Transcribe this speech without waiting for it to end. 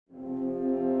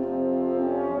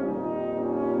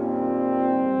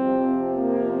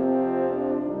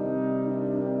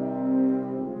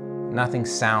nothing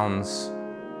sounds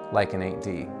like an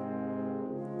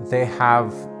 8D. They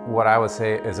have what I would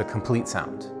say is a complete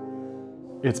sound.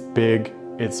 It's big,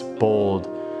 it's bold,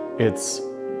 it's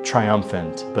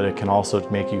triumphant, but it can also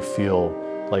make you feel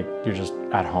like you're just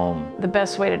at home. The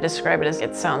best way to describe it is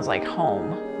it sounds like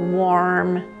home.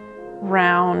 Warm,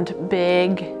 round,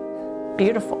 big,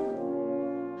 beautiful.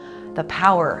 The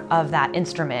power of that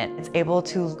instrument, it's able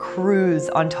to cruise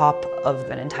on top of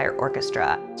an entire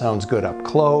orchestra. Sounds good up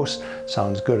close,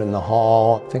 sounds good in the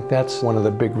hall. I think that's one of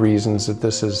the big reasons that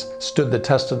this has stood the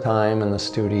test of time in the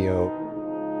studio.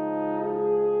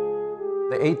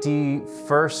 The 8D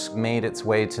first made its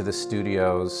way to the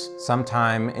studios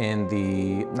sometime in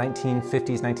the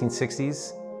 1950s,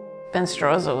 1960s. Vince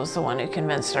DeRosa was the one who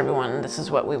convinced everyone this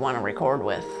is what we want to record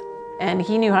with. And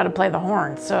he knew how to play the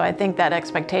horn, so I think that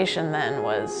expectation then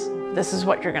was, this is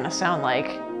what you're going to sound like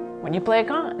when you play a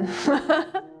conn.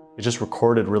 It just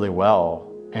recorded really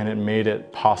well, and it made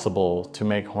it possible to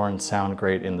make horns sound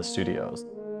great in the studios.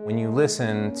 When you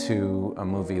listen to a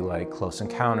movie like Close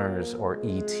Encounters or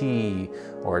E.T.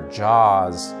 or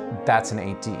Jaws, that's an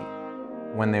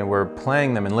 8D. When they were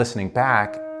playing them and listening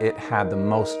back, it had the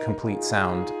most complete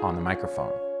sound on the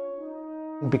microphone.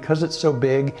 Because it's so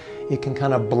big, it can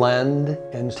kind of blend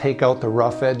and take out the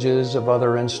rough edges of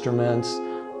other instruments.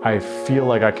 I feel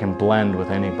like I can blend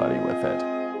with anybody with it.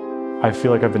 I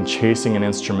feel like I've been chasing an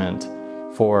instrument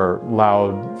for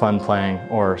loud, fun playing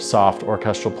or soft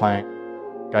orchestral playing.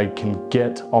 I can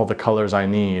get all the colors I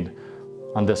need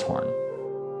on this horn.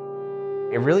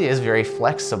 It really is very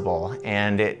flexible,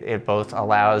 and it both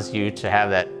allows you to have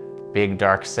that big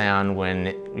dark sound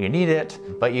when you need it,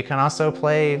 but you can also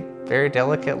play very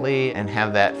delicately and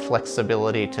have that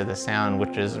flexibility to the sound,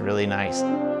 which is really nice.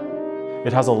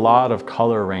 It has a lot of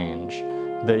color range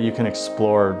that you can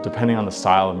explore depending on the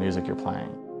style of music you're playing.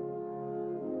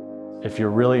 If you're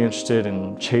really interested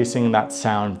in chasing that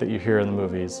sound that you hear in the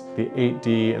movies, the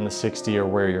 8D and the 6D are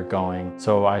where you're going.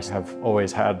 So I have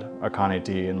always had a conn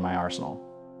 8D in my arsenal.